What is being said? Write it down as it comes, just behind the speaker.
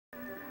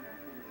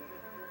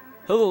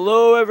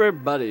Hello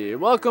everybody,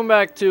 welcome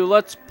back to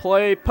Let's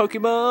Play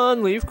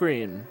Pokemon Leaf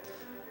Green.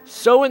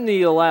 So in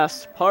the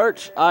last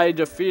part, I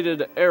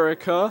defeated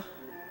Erica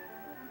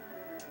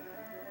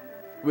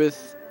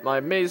with my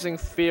amazing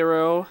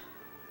Fearow.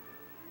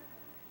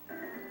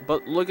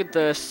 But look at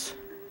this.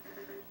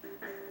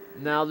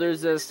 Now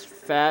there's this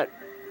fat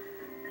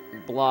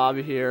blob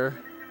here.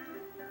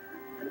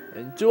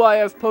 And do I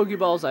have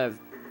Pokeballs? I have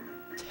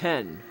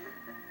 10.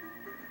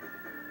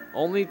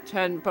 Only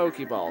 10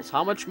 Pokeballs.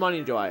 How much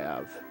money do I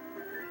have?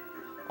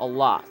 A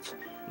lot.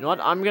 You know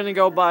what? I'm gonna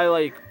go buy,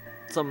 like,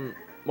 some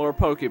more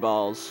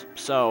Pokeballs.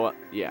 So,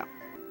 yeah.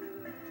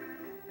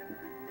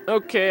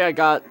 Okay, I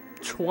got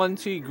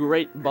 20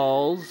 Great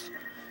Balls.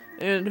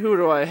 And who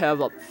do I have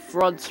up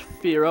front?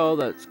 Fearow.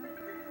 That's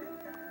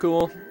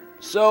cool.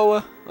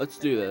 So, let's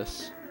do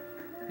this.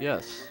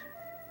 Yes.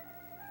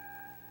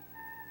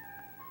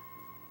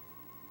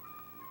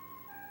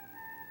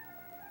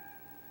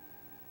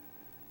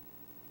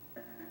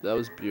 That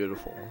was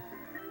beautiful.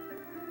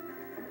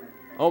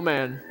 Oh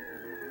man.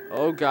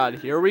 Oh god,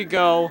 here we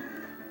go.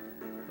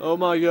 Oh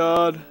my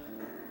god.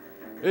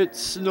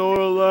 It's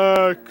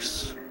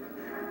Snorlax.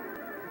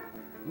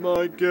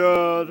 My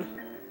god.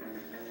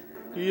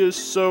 He is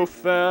so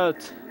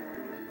fat.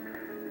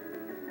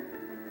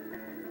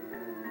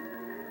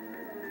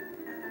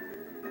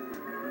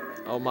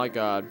 Oh my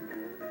god.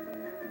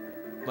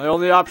 My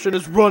only option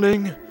is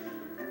running.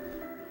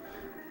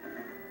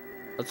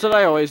 That's what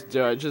I always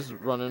do. I just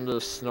run into the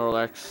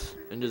Snorlax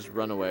and just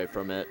run away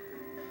from it.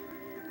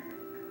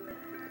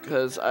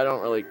 Because I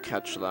don't really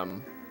catch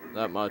them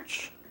that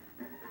much.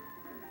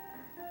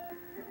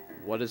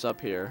 What is up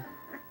here?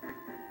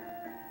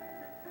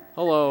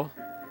 Hello.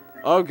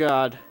 Oh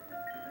god.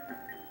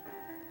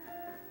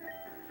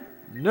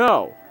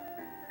 No!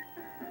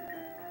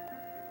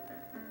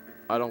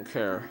 I don't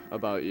care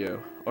about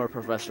you or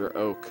Professor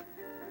Oak.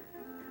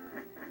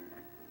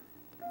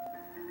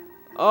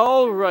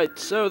 Alright,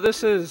 so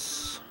this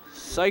is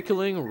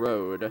Cycling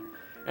Road,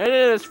 and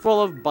it is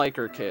full of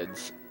biker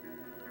kids.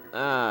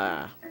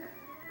 I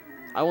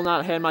will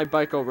not hand my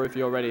bike over if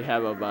you already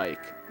have a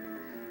bike.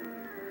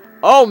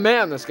 Oh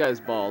man, this guy's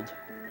bald.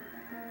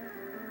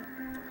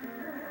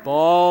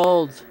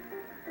 Bald.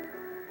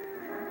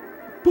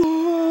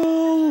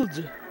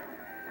 Bald!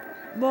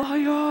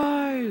 My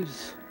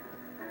eyes!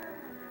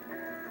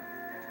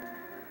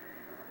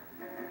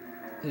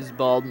 His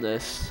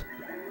baldness.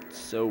 It's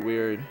so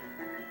weird.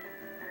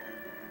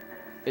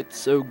 It's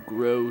so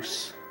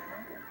gross.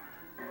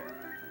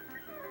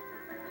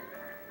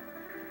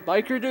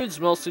 Biker dudes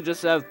mostly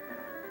just have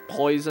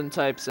poison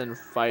types and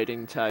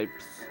fighting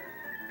types.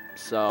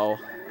 So,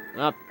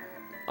 not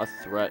a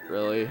threat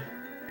really.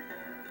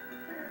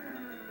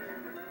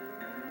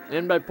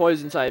 And by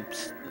poison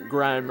types,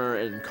 grammar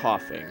and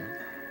coughing.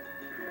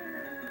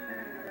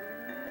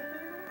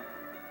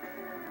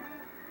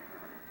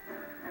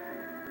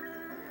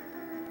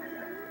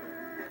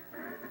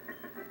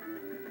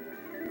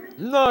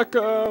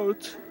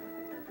 Knockout!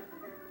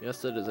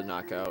 Yes, it is a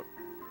knockout.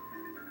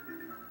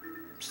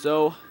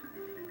 So,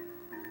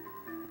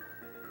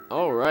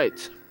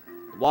 alright.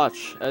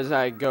 Watch as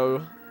I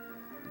go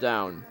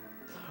down.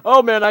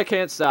 Oh man, I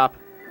can't stop.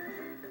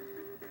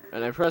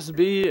 And I press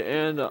B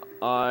and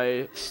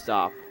I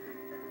stop.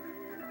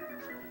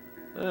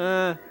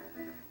 We're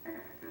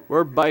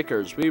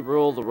bikers. We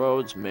rule the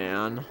roads,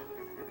 man.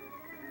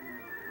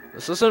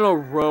 This isn't a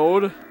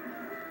road.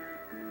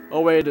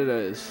 Oh wait, it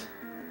is.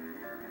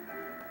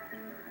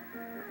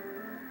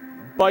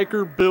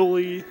 Biker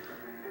Billy.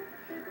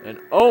 And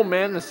oh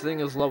man, this thing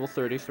is level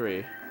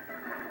 33.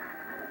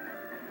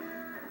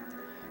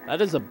 That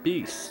is a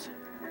beast.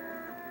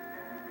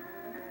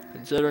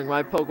 Considering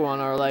my Pokemon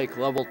are like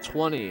level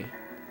 20.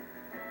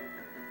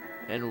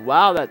 And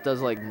wow, that does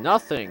like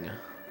nothing.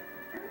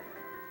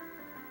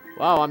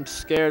 Wow, I'm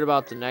scared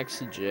about the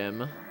next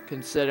gym.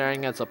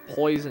 Considering it's a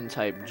poison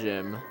type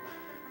gym.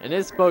 And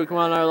its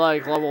Pokemon are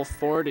like level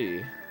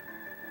 40.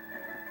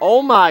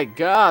 Oh my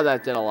god,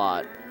 that did a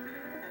lot.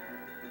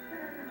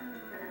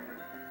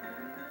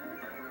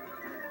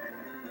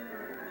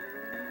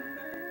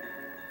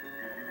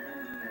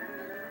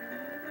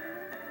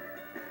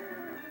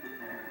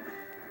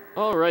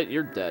 Alright,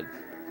 you're dead.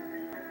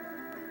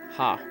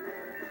 Ha.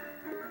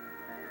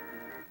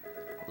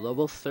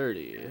 Level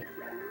 30.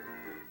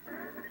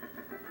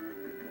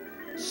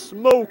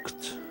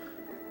 Smoked!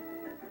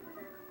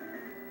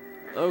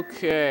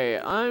 Okay,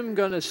 I'm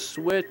gonna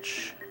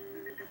switch.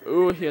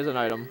 Ooh, he has an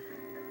item.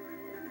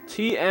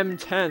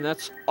 TM10,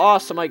 that's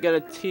awesome, I get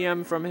a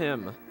TM from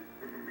him.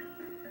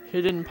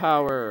 Hidden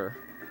power.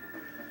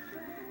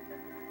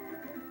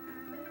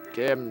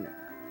 Okay, I'm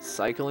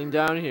cycling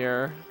down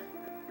here.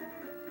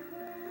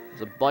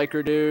 There's a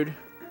biker dude.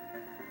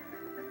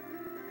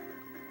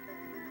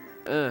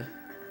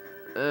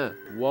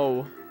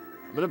 Whoa.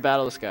 I'm gonna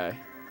battle this guy.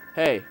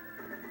 Hey.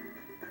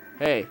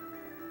 Hey.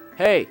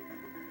 Hey!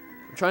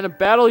 I'm trying to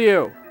battle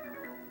you!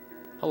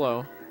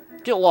 Hello.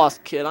 Get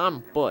lost, kid. I'm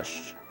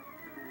bushed.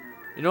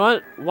 You know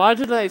what? Why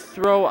did I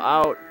throw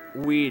out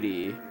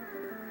Weedy?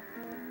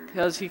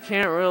 Because he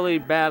can't really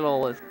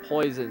battle with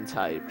poison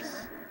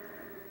types.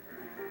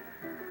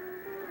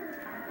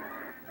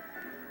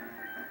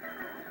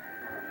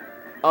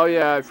 Oh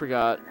yeah, I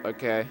forgot.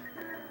 Okay.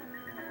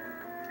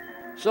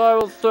 So I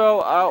will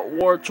throw out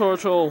War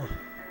Turtle.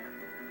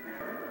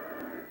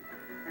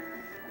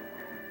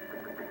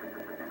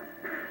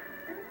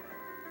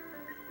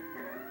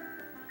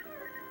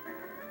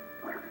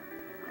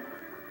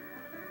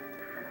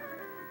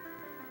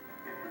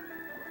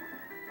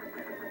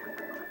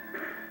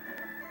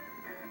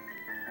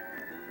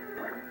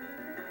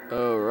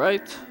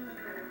 Alright.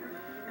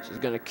 This is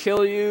gonna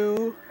kill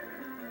you.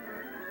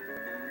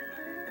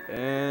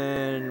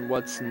 And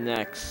what's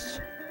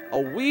next? A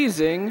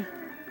Weezing?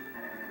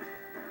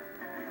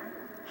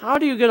 How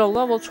do you get a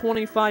level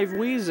 25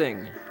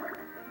 Weezing?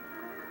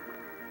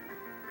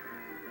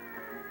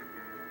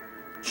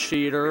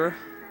 Cheater.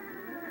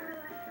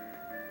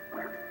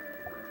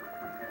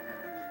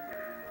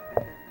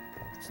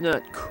 It's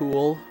not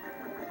cool.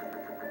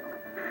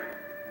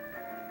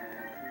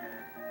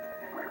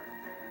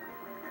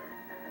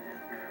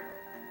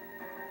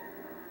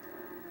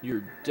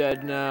 You're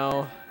dead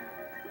now.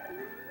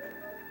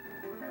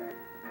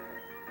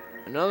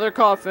 Another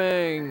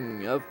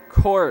coughing, of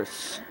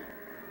course.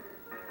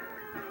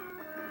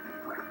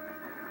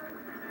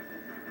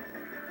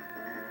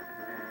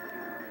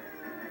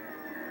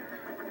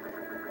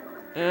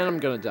 And I'm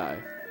gonna die.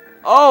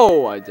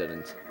 Oh, I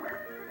didn't.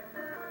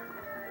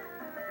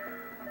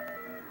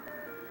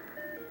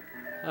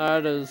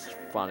 That is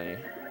funny.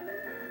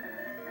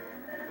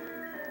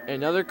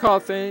 Another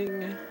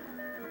coughing.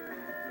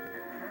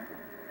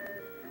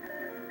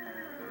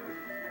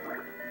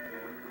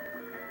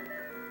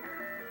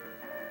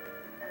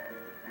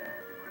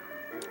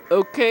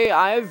 Okay,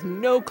 I have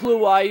no clue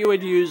why you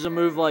would use a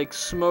move like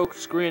Smoke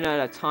Screen at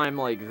a time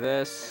like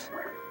this.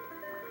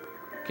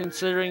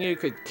 Considering you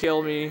could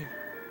kill me.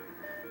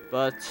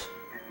 But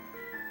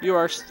you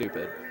are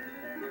stupid.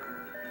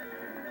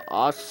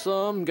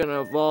 Awesome,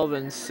 gonna evolve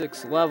in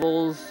 6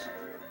 levels.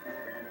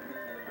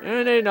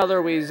 And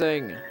another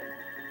Weezing.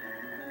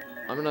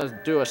 I'm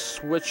gonna do a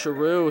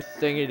switcheroo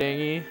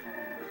thingy-dingy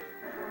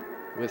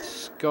with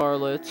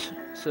Scarlet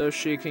so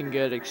she can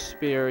get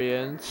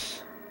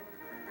experience.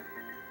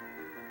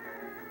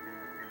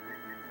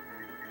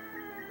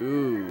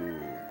 Ooh.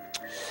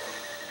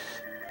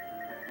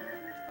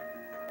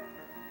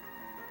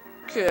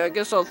 Okay, I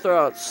guess I'll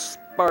throw out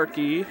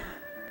Sparky.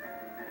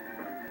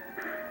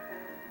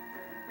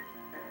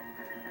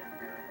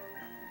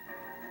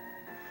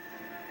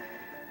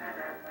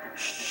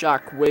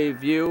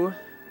 Shockwave you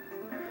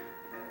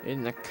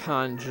in the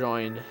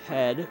conjoined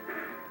head.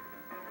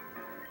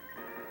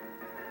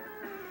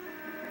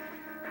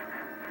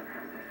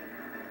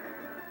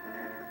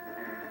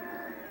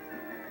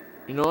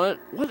 You know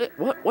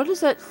what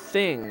is that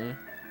thing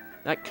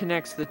that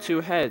connects the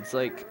two heads,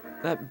 like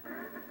that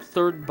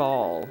third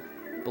ball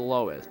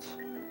below it?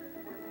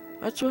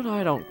 That's what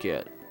I don't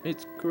get.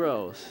 It's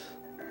gross.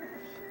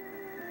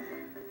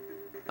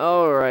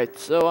 Alright,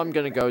 so I'm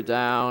gonna go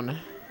down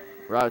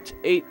Route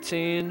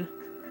 18.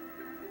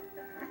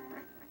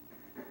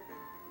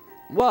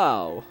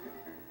 Wow.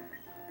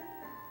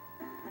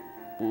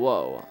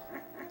 Whoa.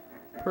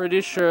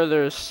 Pretty sure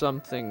there's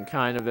something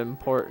kind of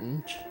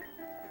important.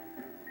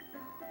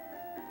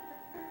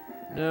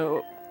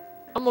 No.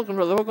 I'm looking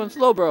for the Pokemon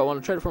Slowbro. I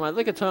want to trade it for my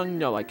Lickitung.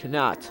 No, I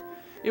cannot.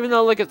 Even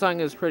though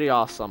Lickitung is pretty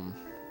awesome.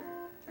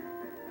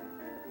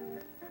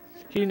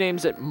 He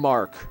names it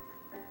Mark.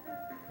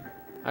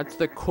 That's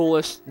the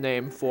coolest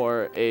name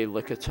for a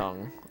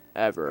Lickitung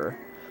ever.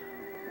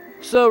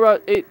 So,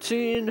 Route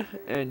 18,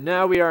 and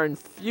now we are in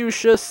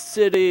Fuchsia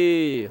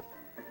City.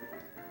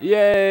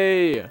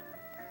 Yay!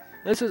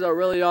 This is a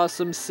really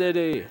awesome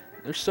city.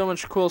 There's so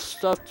much cool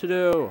stuff to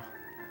do.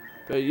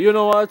 But you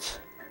know what?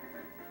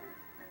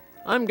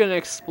 I'm gonna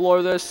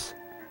explore this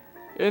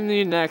in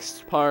the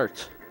next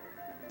part.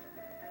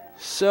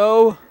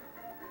 So,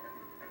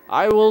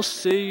 I will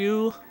see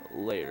you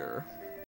later.